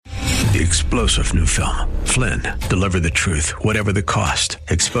The explosive new film, Flynn, deliver the truth, whatever the cost,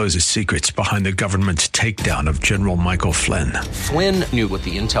 exposes secrets behind the government's takedown of General Michael Flynn. Flynn knew what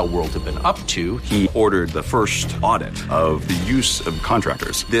the intel world had been up to. He ordered the first audit of the use of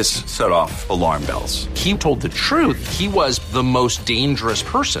contractors. This set off alarm bells. He told the truth. He was the most dangerous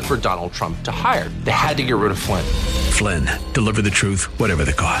person for Donald Trump to hire. They had to get rid of Flynn. Flynn, deliver the truth, whatever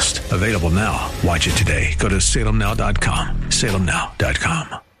the cost. Available now. Watch it today. Go to salemnow.com.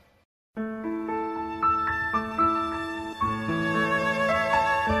 salemnow.com.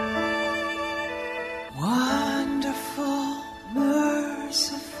 Wonderful,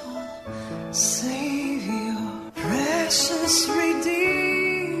 merciful Savior, precious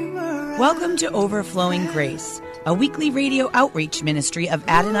Redeemer. Welcome to Overflowing Grace, a weekly radio outreach ministry of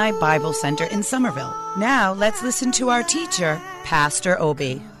Adonai Bible Center in Somerville. Now, let's listen to our teacher, Pastor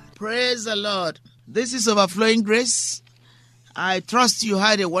Obi. Praise the Lord. This is Overflowing Grace. I trust you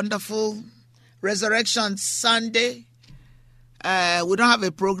had a wonderful Resurrection Sunday. We don't have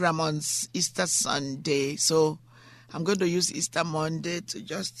a program on Easter Sunday, so I'm going to use Easter Monday to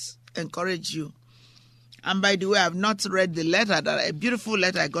just encourage you. And by the way, I've not read the letter, a beautiful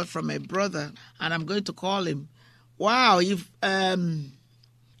letter I got from a brother, and I'm going to call him. Wow, he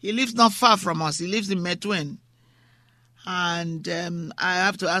lives not far from us. He lives in Metuen. And I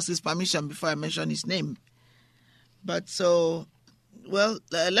have to ask his permission before I mention his name. But so, well,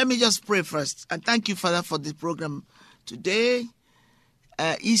 let me just pray first. And thank you, Father, for the program today,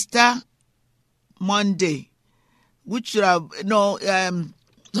 Easter Monday, which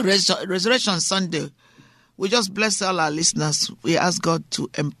Resurrection Sunday. We just bless all our listeners. We ask God to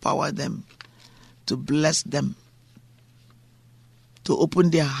empower them, to bless them, to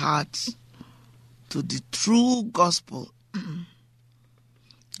open their hearts to the true gospel,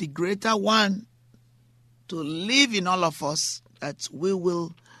 the greater one, to live in all of us, that we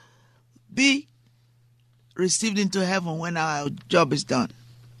will be received into heaven when our job is done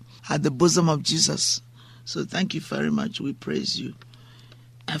at the bosom of Jesus. So thank you very much. We praise you.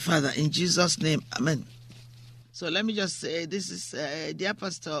 And Father, in Jesus' name, amen. So let me just say, this is dear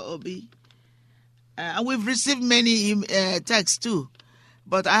Pastor Obi. And we've received many texts too,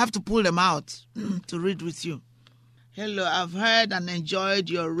 but I have to pull them out to read with you. Hello, I've heard and enjoyed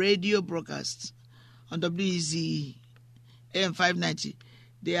your radio broadcasts on WEZ AM 590.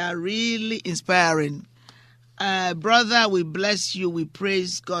 They are really inspiring. Brother, we bless you. We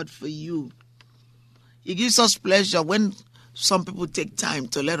praise God for you. It gives us pleasure when some people take time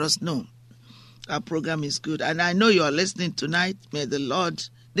to let us know our program is good. And I know you are listening tonight. May the Lord,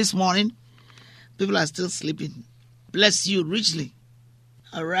 this morning, people are still sleeping. Bless you richly.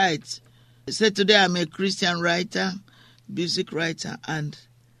 All right. I said today I'm a Christian writer, music writer, and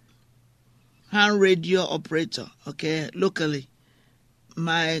hand radio operator, locally.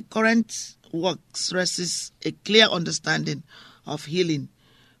 My current work stresses a clear understanding of healing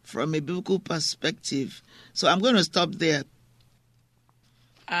from a biblical perspective. So I'm going to stop there.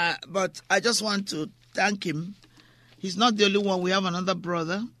 But I just want to thank him. He's not the only one. We have another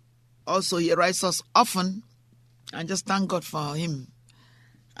brother. Also, he writes us often. And just thank God for him.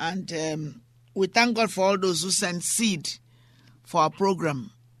 And we thank God for all those who send seed for our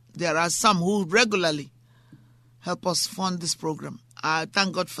program. There are some who regularly help us fund this program. I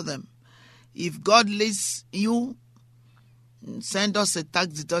thank God for them. If God leads you, send us a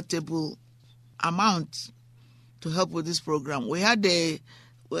tax-deductible amount to help with this program. I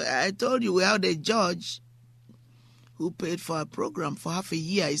told you we had a judge who paid for our program for half a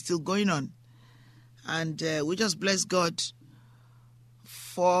year. It's still going on. And we just bless God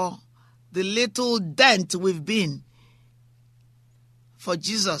for the little dent we've been for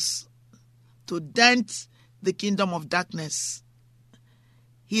Jesus to dent the kingdom of darkness.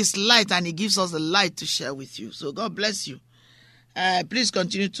 He's light and he gives us the light to share with you. So God bless you. Please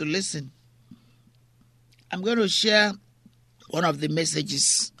continue to listen. I'm going to share one of the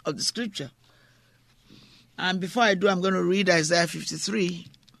messages of the scripture. And before I do, I'm going to read Isaiah 53.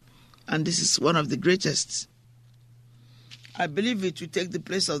 And this is one of the greatest. I believe it will take the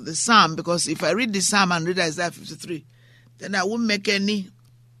place of the Psalm, because if I read the Psalm and read Isaiah 53, then I won't make any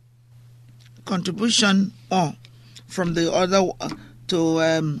contribution from the other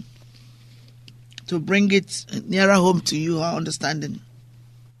to bring it nearer home to you, our understanding.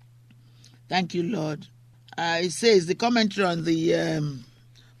 Thank you, Lord. It says, the commentary on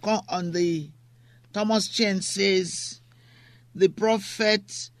the Thomas Chen says, the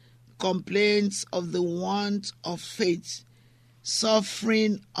prophet complains of the want of faith,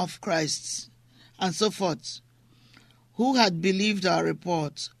 suffering of Christ, and so forth. Who had believed our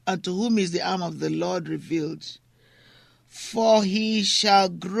report, and to whom is the arm of the Lord revealed? For he shall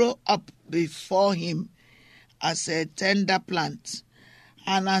grow up before him as a tender plant,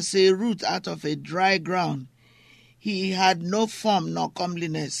 and as a root out of a dry ground. He had no form nor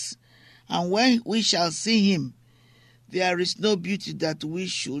comeliness, and when we shall see him, there is no beauty that we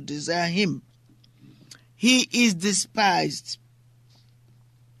should desire him. He is despised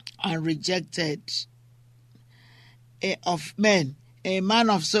and rejected of men, a man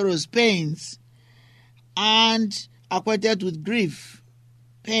of sorrows, pains, and acquainted with grief,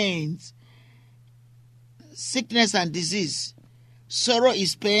 pains, sickness and disease. Sorrow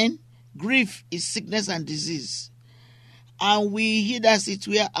is pain, grief is sickness and disease. And we hid as it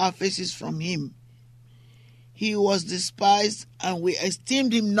were our faces from him. He was despised, and we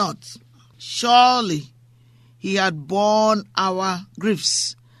esteemed him not. Surely he had borne our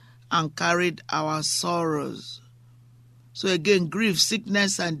griefs and carried our sorrows. So again, grief,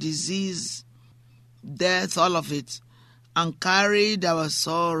 sickness and disease, death, all of it, and carried our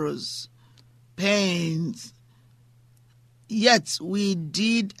sorrows, pains. Yet we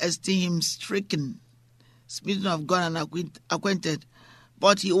did esteem him stricken, smitten of God and acquainted.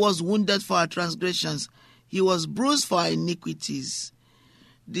 But he was wounded for our transgressions. He was bruised for our iniquities.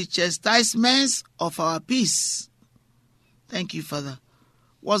 The chastisement of our peace, thank you, Father,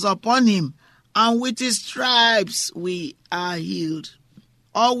 was upon him, and with his stripes we are healed.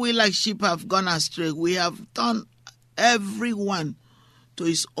 All we like sheep have gone astray. We have turned every one to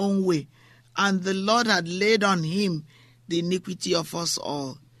his own way, and the Lord had laid on him the iniquity of us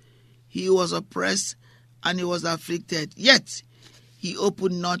all. He was oppressed and he was afflicted, yet he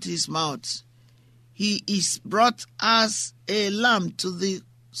opened not his mouth. He is brought as a lamb to the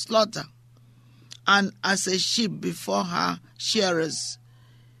slaughter, and as a sheep before her shearers.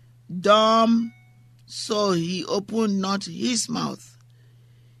 Dumb, so he opened not his mouth.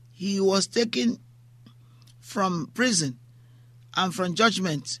 He was taken from prison and from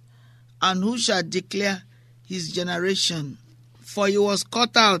judgment, and who shall declare his generation? For he was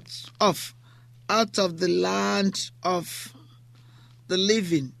cut out of the land of the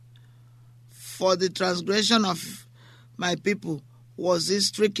living. For the transgression of my people was he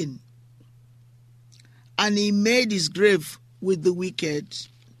stricken, and he made his grave with the wicked.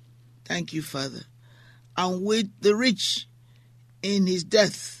 Thank you, Father. And with the rich in his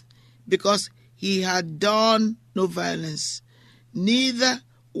death, because he had done no violence, neither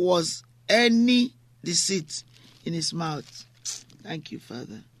was any deceit in his mouth. Thank you,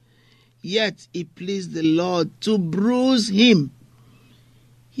 Father. Yet it pleased the Lord to bruise him.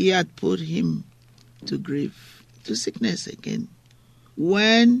 He had put him to grief, to sickness again.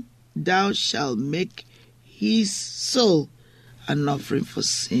 When thou shalt make his soul an offering for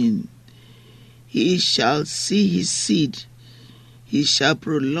sin, he shall see his seed, he shall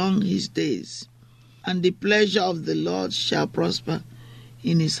prolong his days, and the pleasure of the Lord shall prosper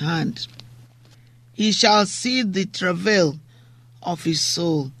in his hand. He shall see the travail of his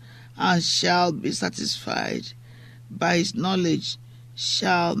soul, and shall be satisfied. By his knowledge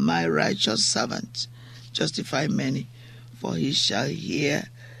shall my righteous servant justify many, for he shall bear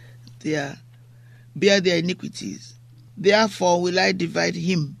their iniquities. Therefore will I divide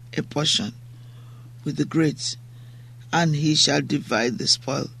him a portion with the great, and he shall divide the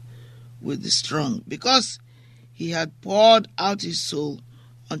spoil with the strong, because he had poured out his soul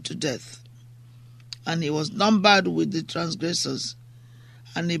unto death, and he was numbered with the transgressors,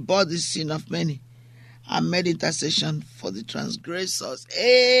 and he bore the sin of many, and made intercession for the transgressors.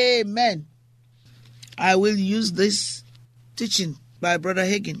 Amen. I will use this teaching by Brother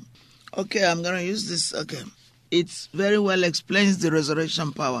Hagin. Okay, I'm going to use this. Okay. It very well explains the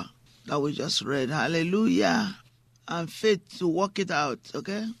resurrection power that we just read. Hallelujah. And faith to work it out.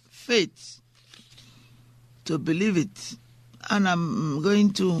 Okay? Faith to believe it. And I'm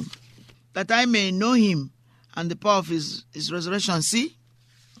going to, that I may know him and the power of his resurrection. See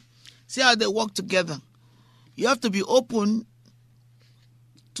how they work together. You have to be open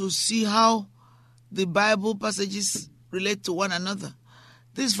to see how the Bible passages relate to one another.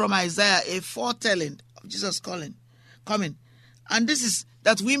 This is from Isaiah, a foretelling of Jesus coming. And this is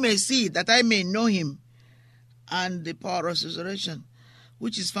that we may see, that I may know him and the power of resurrection,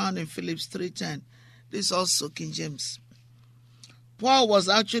 which is found in Philippians 3:10. This is also King James. Paul was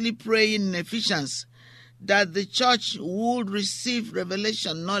actually praying in Ephesians that the church would receive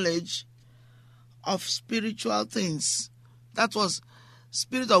revelation knowledge of spiritual things. That was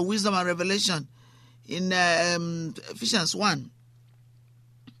spirit of wisdom and revelation in Ephesians 1.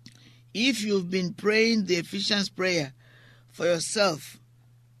 If you've been praying the Ephesians prayer for yourself,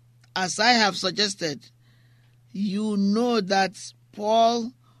 as I have suggested, you know that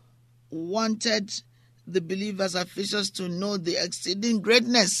Paul wanted the believers are anxious to know the exceeding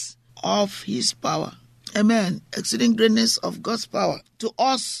greatness of his power. Amen. Exceeding greatness of God's power. To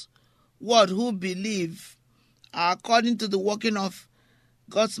us, who believe, according to the working of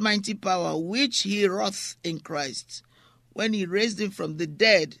God's mighty power, which he wrought in Christ, when he raised him from the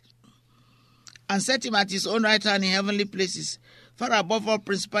dead and set him at his own right hand in heavenly places, far above all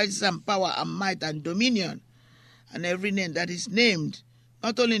principalities and power and might and dominion, and every name that is named,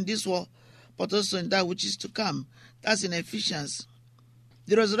 not only in this world, but also in that which is to come. That's in Ephesians.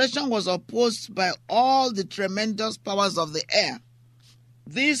 The resurrection was opposed by all the tremendous powers of the air.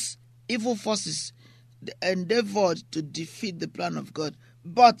 These evil forces endeavored to defeat the plan of God,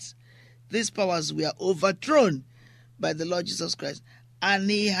 but these powers were overthrown by the Lord Jesus Christ, and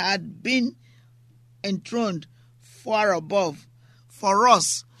he had been enthroned far above for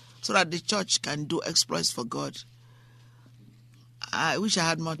us, so that the church can do exploits for God. I wish I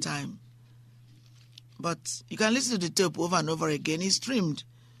had more time, but you can listen to the tape over and over again. It's streamed,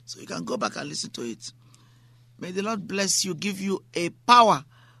 so you can go back and listen to it. May the Lord bless you, give you a power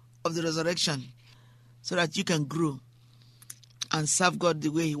of the resurrection, so that you can grow and serve God the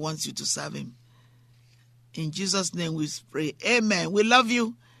way he wants you to serve him. In Jesus' name we pray. Amen. We love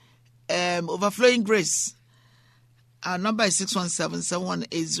you. Overflowing Grace. Our number is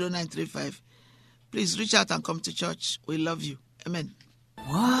 617-718-0935. Please reach out and come to church. We love you. Amen.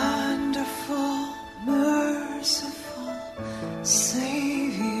 Wonderful, merciful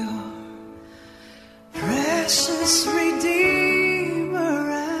Savior, precious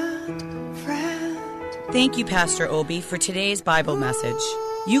Redeemer and friend. Thank you, Pastor Obi, for today's Bible message.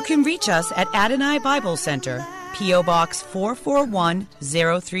 You can reach us at Adonai Bible Center, P.O. Box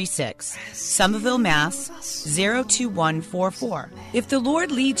 441036, Somerville, Mass. 02144. If the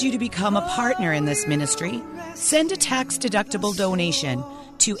Lord leads you to become a partner in this ministry, send a tax-deductible donation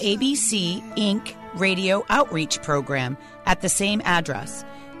to ABC Inc. Radio Outreach Program at the same address,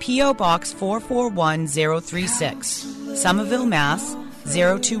 P.O. Box 441036, Somerville, Mass.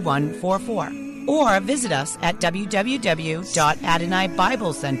 02144. Or visit us at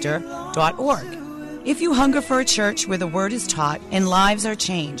www.AdonaiBibleCenter.org. If you hunger for a church where the Word is taught and lives are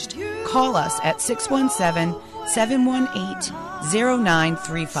changed, call us at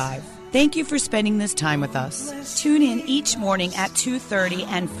 617-718-0935. Thank you for spending this time with us. Tune in each morning at 2:30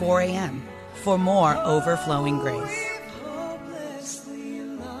 and 4 a.m. for more Overflowing Grace.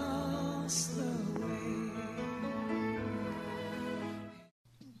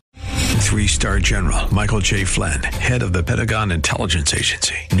 Three-star General Michael J. Flynn, head of the Pentagon Intelligence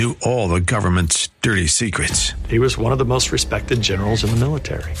Agency, knew all the government's dirty secrets. He was one of the most respected generals in the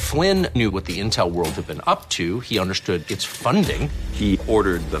military. Flynn knew what the intel world had been up to. He understood its funding. He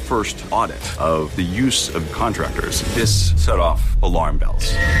ordered the first audit of the use of contractors. This set off alarm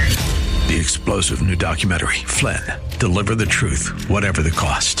bells. The explosive new documentary, Flynn, Deliver the Truth, Whatever the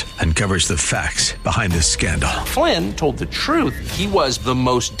Cost, uncovers the facts behind this scandal. Flynn told the truth. He was the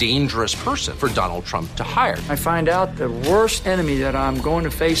most dangerous person for Donald Trump to hire. I find out the worst enemy that I'm going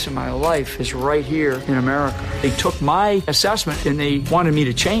to face in my life is right here in America. They took my assessment and they wanted me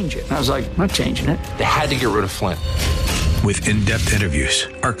to change it. And I was like, I'm not changing it. They had to get rid of Flynn. With in-depth interviews,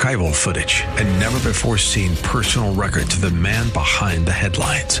 archival footage, and never-before-seen personal records of the man behind the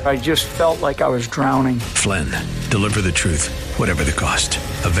headlines. I just felt like I was drowning. Flynn, Deliver the Truth, Whatever the Cost.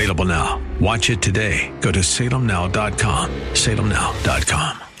 Available now. Watch it today. Go to salemnow.com.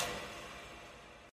 salemnow.com.